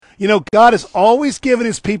God has always given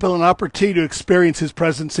his people an opportunity to experience his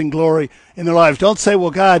presence and glory in their lives. Don't say,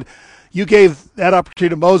 well, God, you gave that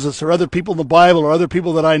opportunity to Moses or other people in the Bible or other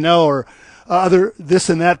people that I know or other this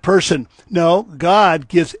and that person. No, God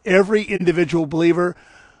gives every individual believer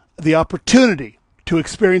the opportunity to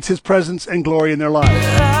experience his presence and glory in their lives.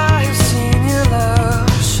 I have seen your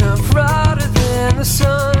love shine brighter than the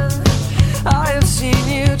sun. I have seen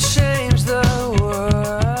you change the world.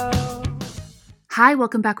 Hi,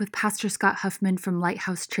 welcome back with Pastor Scott Huffman from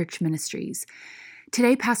Lighthouse Church Ministries.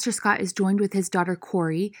 Today, Pastor Scott is joined with his daughter,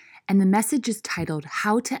 Corey, and the message is titled,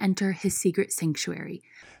 How to Enter His Secret Sanctuary.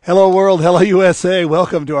 Hello, world. Hello, USA.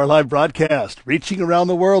 Welcome to our live broadcast, reaching around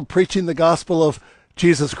the world, preaching the gospel of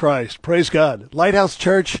Jesus Christ. Praise God. Lighthouse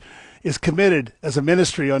Church is committed as a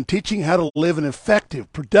ministry on teaching how to live an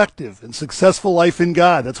effective, productive, and successful life in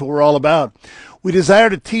God. That's what we're all about. We desire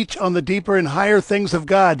to teach on the deeper and higher things of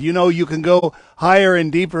God. You can go higher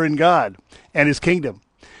and deeper in God and his kingdom.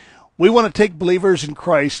 We want to take believers in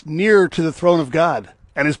Christ nearer to the throne of God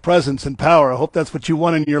and his presence and power. I hope that's what you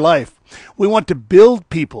want in your life. We want to build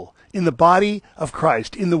people in the body of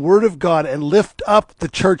Christ, in the Word of God, and lift up the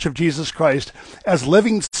church of Jesus Christ as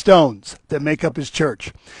living stones that make up his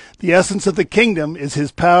church. The essence of the kingdom is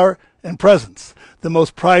his power and presence, the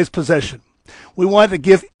most prized possession. We want to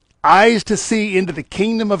give eyes to see into the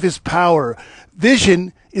kingdom of his power.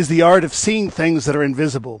 Vision is the art of seeing things that are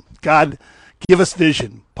invisible. God, give us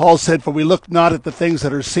vision. Paul said, for we look not at the things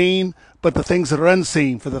that are seen, but the things that are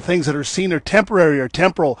unseen. For the things that are seen are temporary or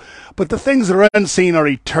temporal, but the things that are unseen are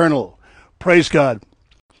eternal. Praise God.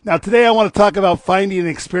 Now today I want to talk about finding and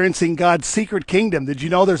experiencing God's secret kingdom. Did you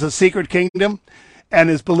know there's a secret kingdom?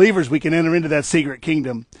 And as believers we can enter into that secret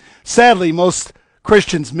kingdom. Sadly, most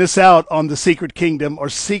Christians miss out on the secret kingdom or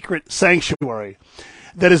secret sanctuary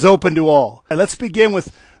that is open to all. And let's begin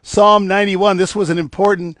with Psalm 91. This was an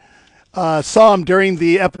important psalm during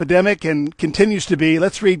the epidemic and continues to be.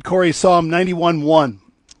 Let's read, Corey, Psalm 91:1.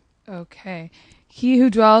 Okay. He who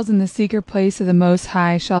dwells in the secret place of the Most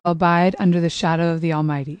High shall abide under the shadow of the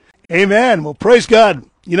Almighty. Amen. Well, praise God.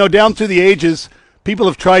 Down through the ages, people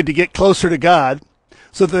have tried to get closer to God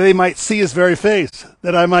so that they might see his very face,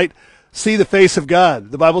 that I might see the face of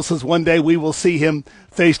God. The Bible says one day we will see him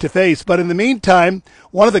face to face. But in the meantime,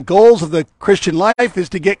 one of the goals of the Christian life is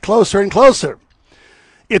to get closer and closer.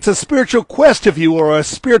 It's a spiritual quest, if you will, or a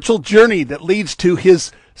spiritual journey that leads to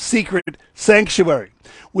his secret sanctuary.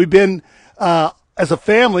 We've been, as a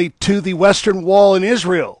family, to the Western Wall in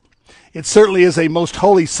Israel. It certainly is a most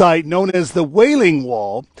holy site known as the Wailing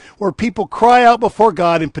Wall, where people cry out before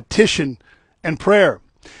God in petition and prayer.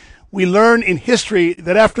 We learn in history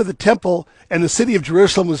that after the temple and the city of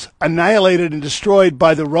Jerusalem was annihilated and destroyed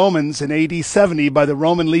by the Romans in AD 70 by the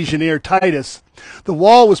Roman legionnaire Titus, the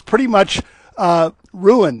wall was pretty much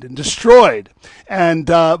ruined and destroyed.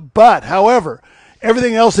 But however,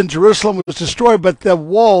 everything else in Jerusalem was destroyed, but the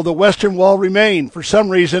wall, the Western Wall, remained. For some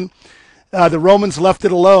reason, the Romans left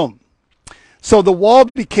it alone. So the wall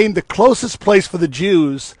became the closest place for the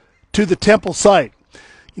Jews to the temple site.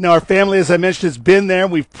 Our family, as I mentioned, has been there.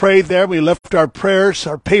 We've prayed there. We left our prayers,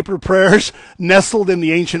 our paper prayers, nestled in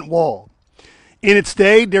the ancient wall. In its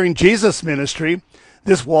day, during Jesus' ministry,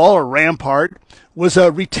 this wall, or rampart, was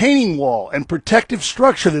a retaining wall and protective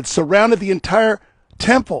structure that surrounded the entire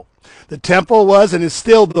temple. The temple was and is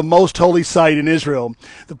still the most holy site in Israel,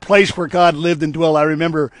 the place where God lived and dwelt. I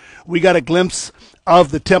remember we got a glimpse of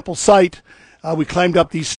the temple site. We climbed up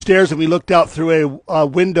these stairs and we looked out through a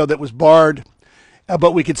window that was barred,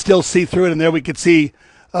 but we could still see through it. And there we could see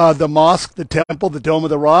the mosque, the temple, the Dome of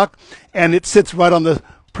the Rock, and it sits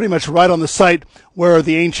pretty much right on the site where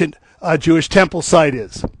the ancient Jewish temple site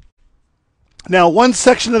is. Now, one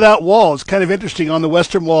section of that wall is kind of interesting. On the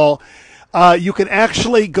Western Wall, you can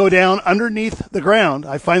actually go down underneath the ground.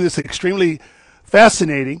 I find this extremely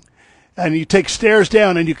fascinating. And you take stairs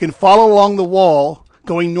down and you can follow along the wall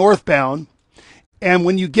going northbound. And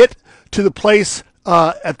when you get to the place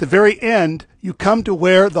at the very end, you come to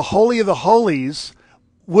where the Holy of the Holies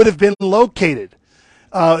would have been located.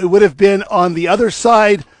 It would have been on the other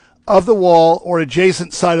side of the wall or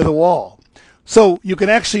adjacent side of the wall. So you can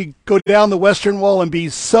actually go down the Western Wall and be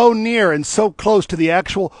so near and so close to the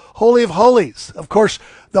actual Holy of Holies. Of course,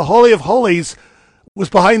 the Holy of Holies was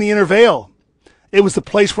behind the inner veil. It was the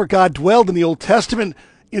place where God dwelled in the Old Testament,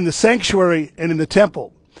 in the sanctuary and in the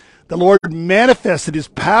temple. The Lord manifested his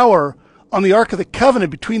power on the Ark of the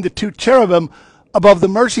Covenant between the two cherubim above the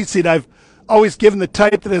mercy seat. I've always given the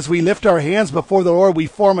type that as we lift our hands before the Lord, we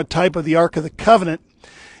form a type of the Ark of the Covenant.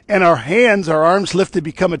 And our hands, our arms lifted,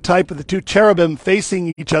 become a type of the two cherubim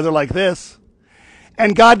facing each other like this.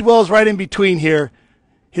 And God dwells right in between here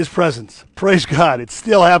his presence. Praise God. It's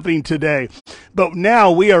still happening today. But now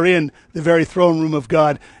we are in the very throne room of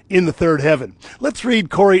God in the third heaven. Let's read,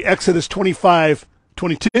 Corey, Exodus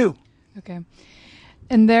 25:22. Okay.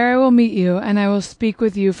 And there I will meet you, and I will speak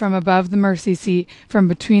with you from above the mercy seat, from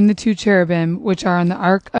between the two cherubim, which are on the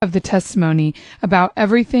ark of the testimony, about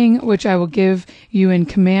everything which I will give you in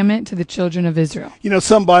commandment to the children of Israel. You know,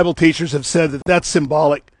 some Bible teachers have said that that's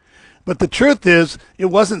symbolic. But the truth is, it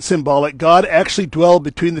wasn't symbolic. God actually dwelled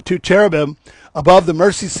between the two cherubim above the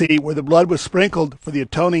mercy seat where the blood was sprinkled for the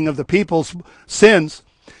atoning of the people's sins.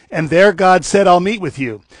 And there God said, I'll meet with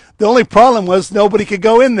you. The only problem was nobody could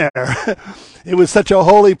go in there. It was such a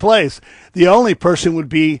holy place. The only person would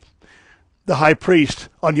be the high priest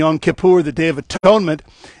on Yom Kippur, the Day of Atonement.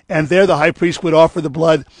 And there the high priest would offer the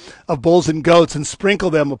blood of bulls and goats and sprinkle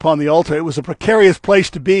them upon the altar. It was a precarious place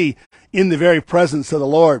to be in the very presence of the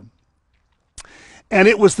Lord. And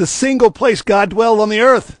it was the single place God dwelled on the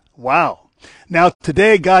earth. Wow. Now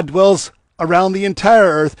today God dwells around the entire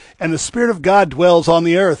earth, and the Spirit of God dwells on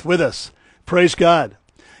the earth with us. Praise God.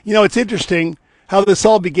 You know, it's interesting how this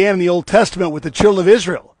all began in the Old Testament with the children of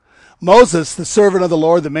Israel. Moses, the servant of the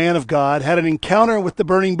Lord, the man of God, had an encounter with the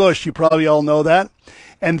burning bush. You probably all know that.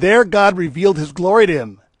 And there God revealed his glory to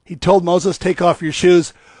him. He told Moses, take off your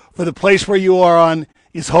shoes, for the place where you are on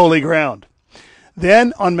is holy ground.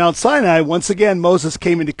 Then on Mount Sinai, once again, Moses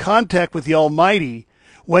came into contact with the Almighty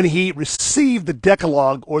when he received the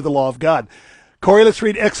Decalogue, or the law of God. Corey, let's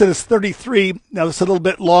read Exodus 33. Now, this is a little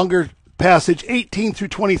bit longer passage, 18 through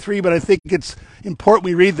 23, but I think it's important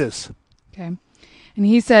we read this. Okay. And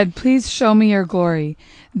he said, please show me your glory.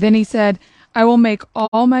 Then he said, I will make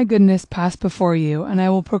all my goodness pass before you, and I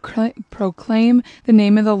will proclaim the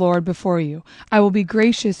name of the Lord before you. I will be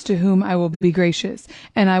gracious to whom I will be gracious,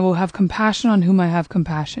 and I will have compassion on whom I have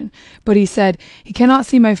compassion. But he said, he cannot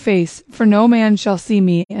see my face, for no man shall see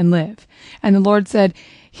me and live. And the Lord said,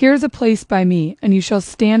 here is a place by me, and you shall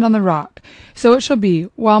stand on the rock. So it shall be,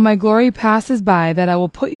 while my glory passes by, that I will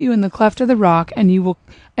put you in the cleft of the rock, and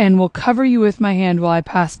will cover you with my hand while I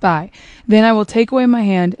pass by. Then I will take away my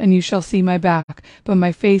hand, and you shall see my back, but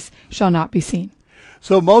my face shall not be seen.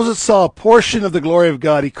 So Moses saw a portion of the glory of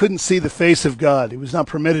God. He couldn't see the face of God. He was not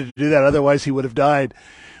permitted to do that, otherwise he would have died.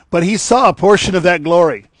 But he saw a portion of that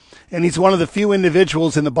glory. And he's one of the few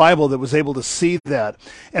individuals in the Bible that was able to see that.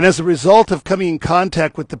 And as a result of coming in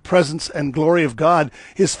contact with the presence and glory of God,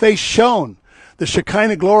 his face shone. The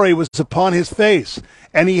Shekinah glory was upon his face.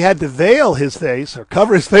 And he had to veil his face, or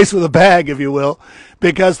cover his face with a bag, if you will,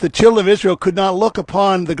 because the children of Israel could not look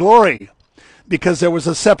upon the glory, because there was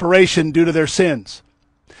a separation due to their sins.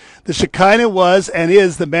 The Shekinah was and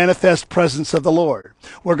is the manifest presence of the Lord.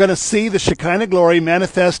 We're going to see the Shekinah glory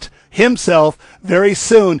manifest himself very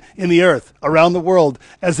soon in the earth, around the world,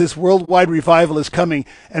 as this worldwide revival is coming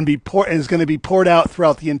and is going to be poured out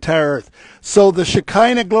throughout the entire earth. So the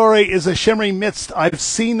Shekinah glory is a shimmering mist. I've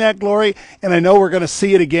seen that glory, and I know we're going to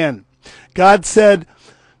see it again. God said,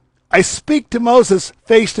 I speak to Moses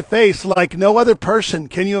face to face like no other person.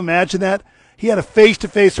 Can you imagine that? He had a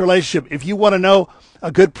face-to-face relationship. If you want to know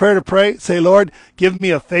a good prayer to pray, say, Lord, give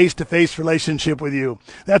me a face-to-face relationship with you.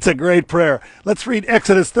 That's a great prayer. Let's read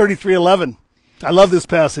Exodus 33:11. I love this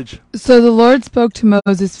passage. So the Lord spoke to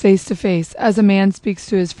Moses face to face, as a man speaks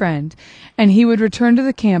to his friend. And he would return to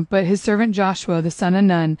the camp, but his servant Joshua, the son of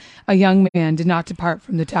Nun, a young man, did not depart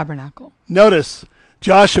from the tabernacle. Notice,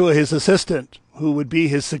 Joshua, his assistant, who would be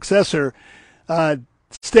his successor,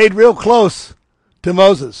 stayed real close to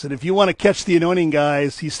Moses. And if you want to catch the anointing,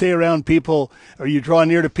 guys, you stay around people, or you draw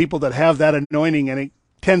near to people that have that anointing, and it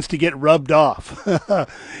tends to get rubbed off.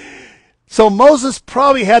 So Moses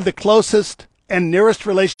probably had the closest and nearest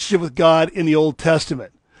relationship with God in the Old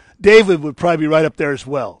Testament. David would probably be right up there as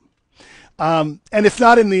well. And if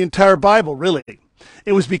not in the entire Bible, really.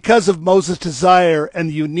 It was because of Moses' desire and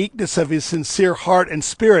the uniqueness of his sincere heart and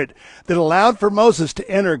spirit that allowed for Moses to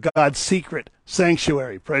enter God's secret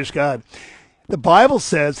sanctuary. Praise God. The Bible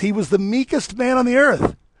says he was the meekest man on the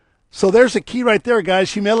earth. So there's a key right there,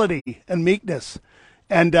 guys, humility and meekness.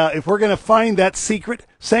 And if we're going to find that secret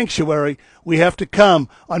sanctuary, we have to come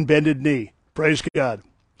on bended knee. Praise God.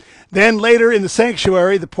 Then later in the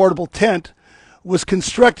sanctuary, the portable tent was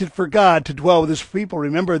constructed for God to dwell with his people.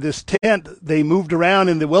 Remember, this tent, they moved around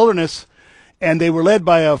in the wilderness, and they were led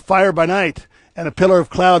by a fire by night and a pillar of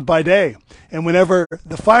cloud by day. And whenever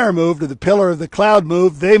the fire moved or the pillar of the cloud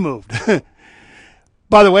moved, they moved.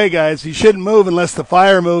 By the way, guys, you shouldn't move unless the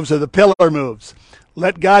fire moves or the pillar moves.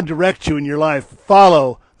 Let God direct you in your life.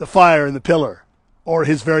 Follow the fire and the pillar, or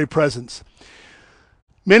his very presence.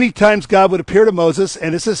 Many times God would appear to Moses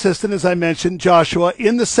and his assistant, as I mentioned, Joshua,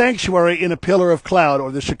 in the sanctuary in a pillar of cloud,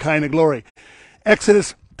 or the Shekinah glory.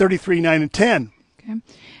 Exodus 33, 9 and 10. Okay.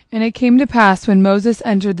 And it came to pass when Moses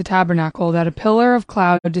entered the tabernacle that a pillar of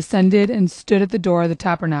cloud descended and stood at the door of the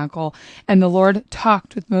tabernacle, and the Lord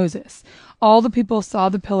talked with Moses. All the people saw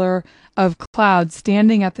the pillar of cloud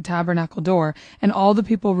standing at the tabernacle door, and all the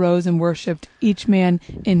people rose and worshipped, each man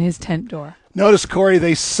in his tent door. Notice, Corey,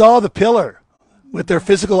 they saw the pillar with their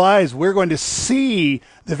physical eyes. We're going to see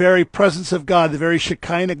the very presence of God, the very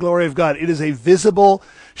Shekinah glory of God. It is a visible,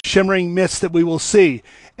 shimmering mist that we will see,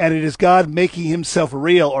 and it is God making himself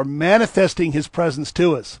real or manifesting his presence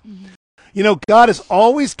to us. Mm-hmm. You know, God has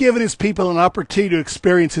always given his people an opportunity to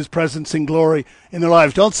experience his presence and glory in their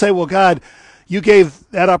lives. Don't say, well, God, you gave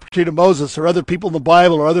that opportunity to Moses or other people in the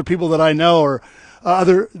Bible or other people that I know or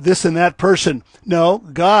other this and that person. No,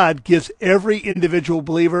 God gives every individual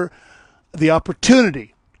believer the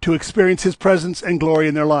opportunity to experience his presence and glory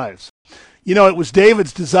in their lives. You know, it was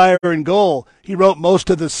David's desire and goal. He wrote most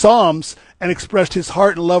of the Psalms and expressed his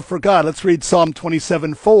heart and love for God. Let's read Psalm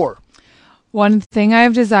 27:4. One thing I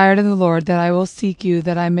have desired of the Lord, that I will seek you,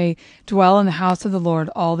 that I may dwell in the house of the Lord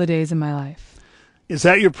all the days of my life. Is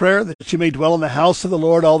that your prayer, that you may dwell in the house of the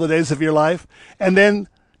Lord all the days of your life? And then,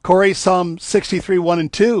 Corey, Psalm 63, 1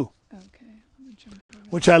 and 2.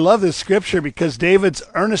 Which I love this scripture because David's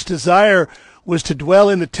earnest desire was to dwell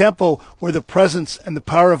in the temple where the presence and the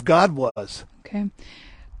power of God was. Okay.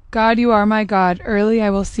 God, you are my God. Early I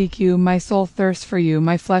will seek you. My soul thirsts for you.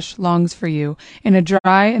 My flesh longs for you in a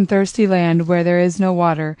dry and thirsty land where there is no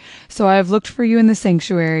water. So I have looked for you in the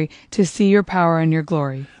sanctuary to see your power and your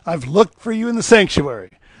glory. I've looked for you in the sanctuary.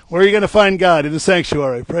 Where are you going to find God? In the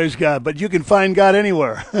sanctuary. Praise God. But you can find God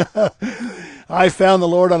anywhere. I found the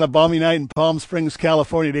Lord on a balmy night in Palm Springs,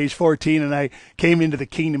 California at age 14, and I came into the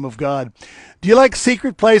kingdom of God. Do you like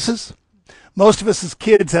secret places? Most of us as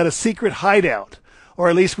kids had a secret hideout, or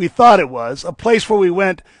at least we thought it was, a place where we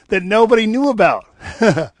went that nobody knew about.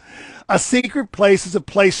 A secret place is a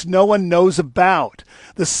place no one knows about.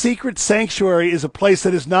 The secret sanctuary is a place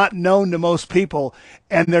that is not known to most people,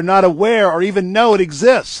 and they're not aware or even know it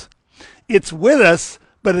exists. It's with us,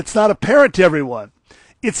 but it's not apparent to everyone.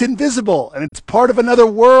 It's invisible, and it's part of another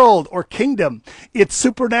world or kingdom. It's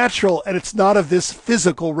supernatural, and it's not of this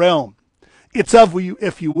physical realm. It's of,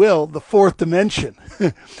 if you will, the fourth dimension.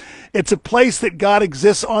 It's a place that God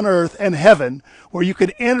exists on earth and heaven, where you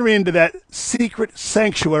can enter into that secret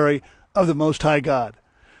sanctuary of the Most High God.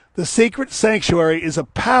 The secret sanctuary is a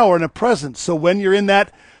power and a presence. So when you're in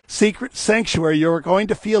that secret sanctuary, you're going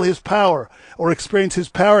to feel his power or experience his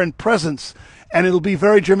power and presence, and it'll be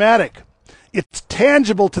very dramatic. It's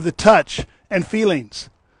tangible to the touch and feelings.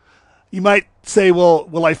 You might say, well,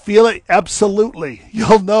 will I feel it? Absolutely.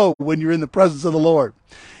 You'll know when you're in the presence of the Lord.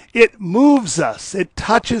 It moves us. It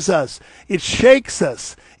touches us. It shakes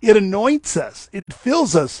us. It anoints us. It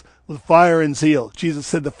fills us with fire and zeal. Jesus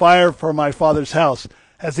said, the fire for my Father's house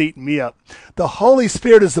has eaten me up. The Holy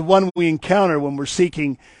Spirit is the one we encounter when we're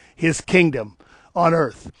seeking his kingdom on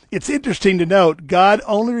earth. It's interesting to note, God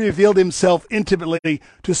only revealed himself intimately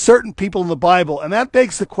to certain people in the Bible, and that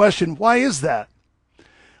begs the question, why is that?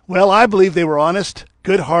 Well, I believe they were honest,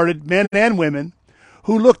 good-hearted men and women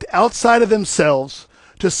who looked outside of themselves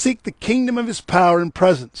to seek the kingdom of his power and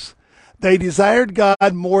presence. They desired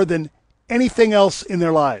God more than anything else in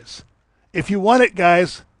their lives. If you want it,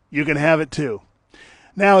 guys, you can have it too.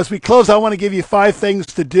 Now, as we close, I want to give you 5 things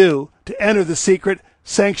to do to enter the secret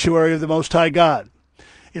sanctuary of the Most High God.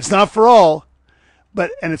 It's not for all,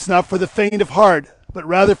 and it's not for the faint of heart, but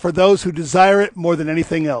rather for those who desire it more than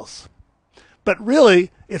anything else. But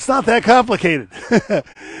really, it's not that complicated.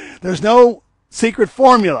 There's no secret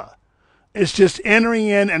formula. It's just entering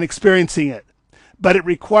in and experiencing it. But it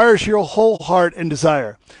requires your whole heart and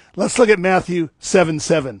desire. Let's look at Matthew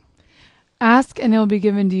 7:7. Ask and it will be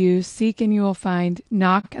given to you. Seek and you will find.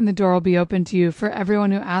 Knock and the door will be opened to you. For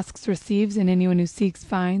everyone who asks receives, and anyone who seeks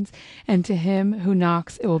finds. And to him who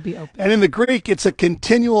knocks it will be opened. And in the Greek, it's a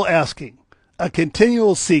continual asking, a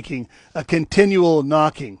continual seeking, a continual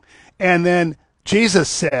knocking. And then Jesus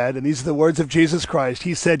said, and these are the words of Jesus Christ,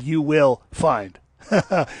 he said, you will find.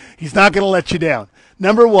 He's not going to let you down.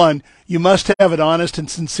 Number 1, you must have an honest and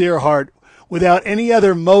sincere heart without any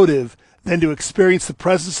other motive than to experience the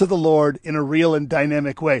presence of the Lord in a real and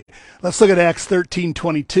dynamic way. Let's look at Acts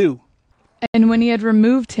 13:22. And when he had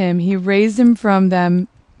removed him, he raised him from them,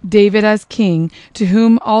 David as king, to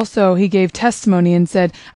whom also he gave testimony and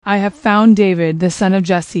said, I have found David, the son of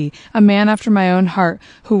Jesse, a man after my own heart,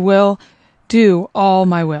 who will do all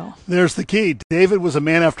my will. There's the key. David was a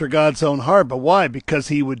man after God's own heart, but why? Because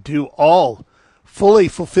he would do all fully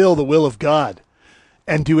fulfill the will of God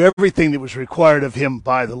and do everything that was required of him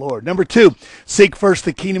by the Lord. Number 2, seek first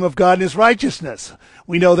the kingdom of God and his righteousness.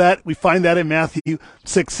 We know that. We find that in Matthew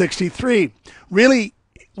 6:63. Really,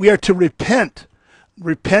 we are to repent.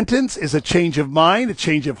 Repentance is a change of mind, a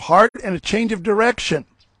change of heart, and a change of direction.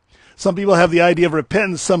 Some people have the idea of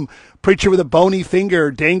repentance, some preacher with a bony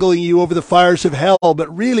finger dangling you over the fires of hell,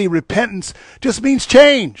 but really repentance just means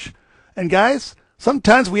change. And guys,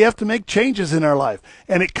 sometimes we have to make changes in our life,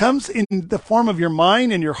 and it comes in the form of your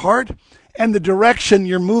mind and your heart and the direction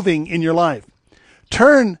you're moving in your life.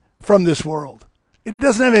 Turn from this world. It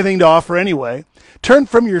doesn't have anything to offer anyway. Turn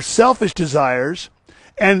from your selfish desires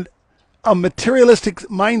and a materialistic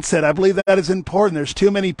mindset. I believe that is important. There's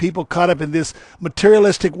too many people caught up in this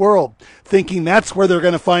materialistic world, thinking that's where they're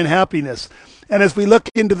going to find happiness. And as we look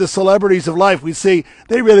into the celebrities of life, we see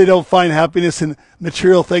they really don't find happiness in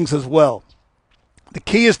material things as well. The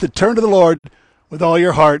key is to turn to the Lord with all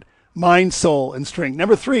your heart, mind, soul, and strength.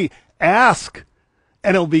 Number 3, ask,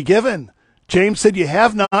 and it will be given. James said, you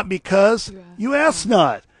have not because you ask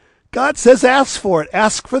not. God says ask for it.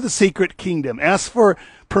 Ask for the secret kingdom. Ask for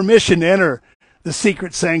permission to enter the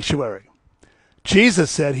secret sanctuary. Jesus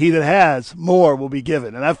said, he that has, more will be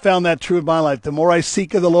given. And I've found that true in my life. The more I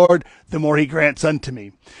seek of the Lord, the more he grants unto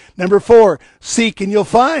me. Number 4, seek and you'll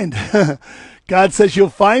find. God says you'll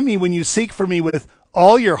find me when you seek for me with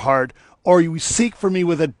all your heart, or you seek for me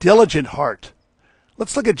with a diligent heart.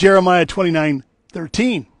 Let's look at Jeremiah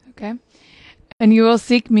 29:13. Okay. And you will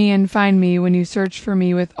seek me and find me when you search for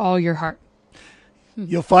me with all your heart.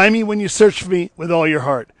 You'll find me when you search for me with all your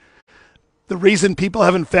heart. The reason people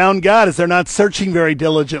haven't found God is they're not searching very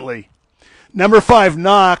diligently. Number 5,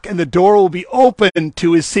 knock, and the door will be open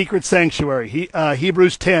to his secret sanctuary.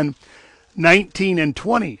 Hebrews 10:19 and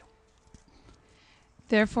 20.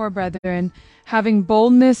 Therefore, brethren, having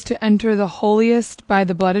boldness to enter the holiest by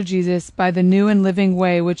the blood of Jesus, by the new and living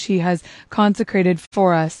way which he has consecrated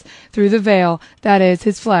for us, through the veil, that is,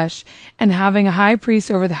 his flesh, and having a high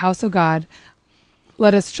priest over the house of God,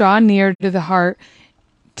 let us draw near to the heart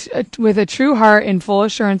with a true heart in full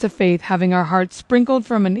assurance of faith, having our hearts sprinkled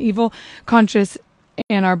from an evil conscience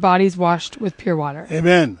and our bodies washed with pure water.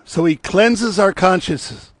 Amen. So he cleanses our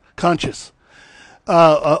conscious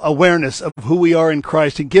awareness of who we are in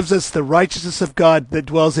Christ. He gives us the righteousness of God that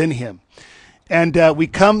dwells in him. And we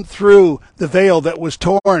come through the veil that was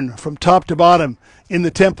torn from top to bottom in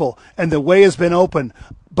the temple, and the way has been opened.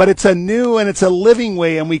 But it's a new and it's a living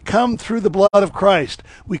way, and we come through the blood of Christ.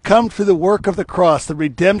 We come through the work of the cross, the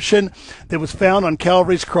redemption that was found on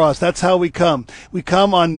Calvary's cross. That's how we come. We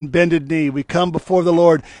come on bended knee. We come before the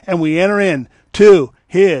Lord, and we enter in to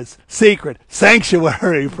his secret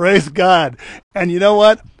sanctuary. Praise God. And you know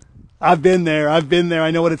what? I've been there. I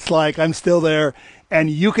know what it's like. I'm still there. And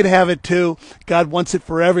you can have it too. God wants it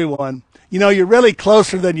for everyone. You know, you're really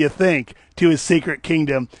closer than you think to his secret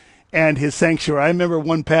kingdom and his sanctuary. I remember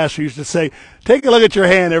one pastor used to say, take a look at your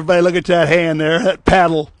hand. Everybody look at that hand there, that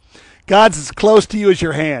paddle. God's as close to you as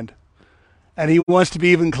your hand, and he wants to be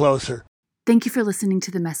even closer. Thank you for listening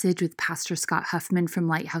to the message with Pastor Scott Huffman from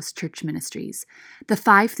Lighthouse Church Ministries. The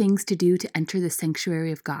 5 things to do to enter the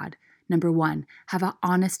sanctuary of God. Number 1, have an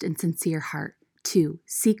honest and sincere heart. 2,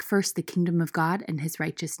 seek first the kingdom of God and his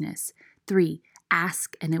righteousness. 3,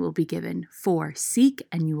 ask and it will be given. 4, seek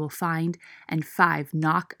and you will find. And 5,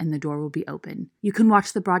 knock and the door will be open. You can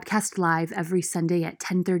watch the broadcast live every Sunday at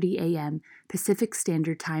 10:30 a.m. Pacific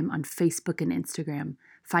Standard Time on Facebook and Instagram.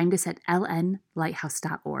 Find us at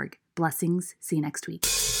lnlighthouse.org. Blessings. See you next week.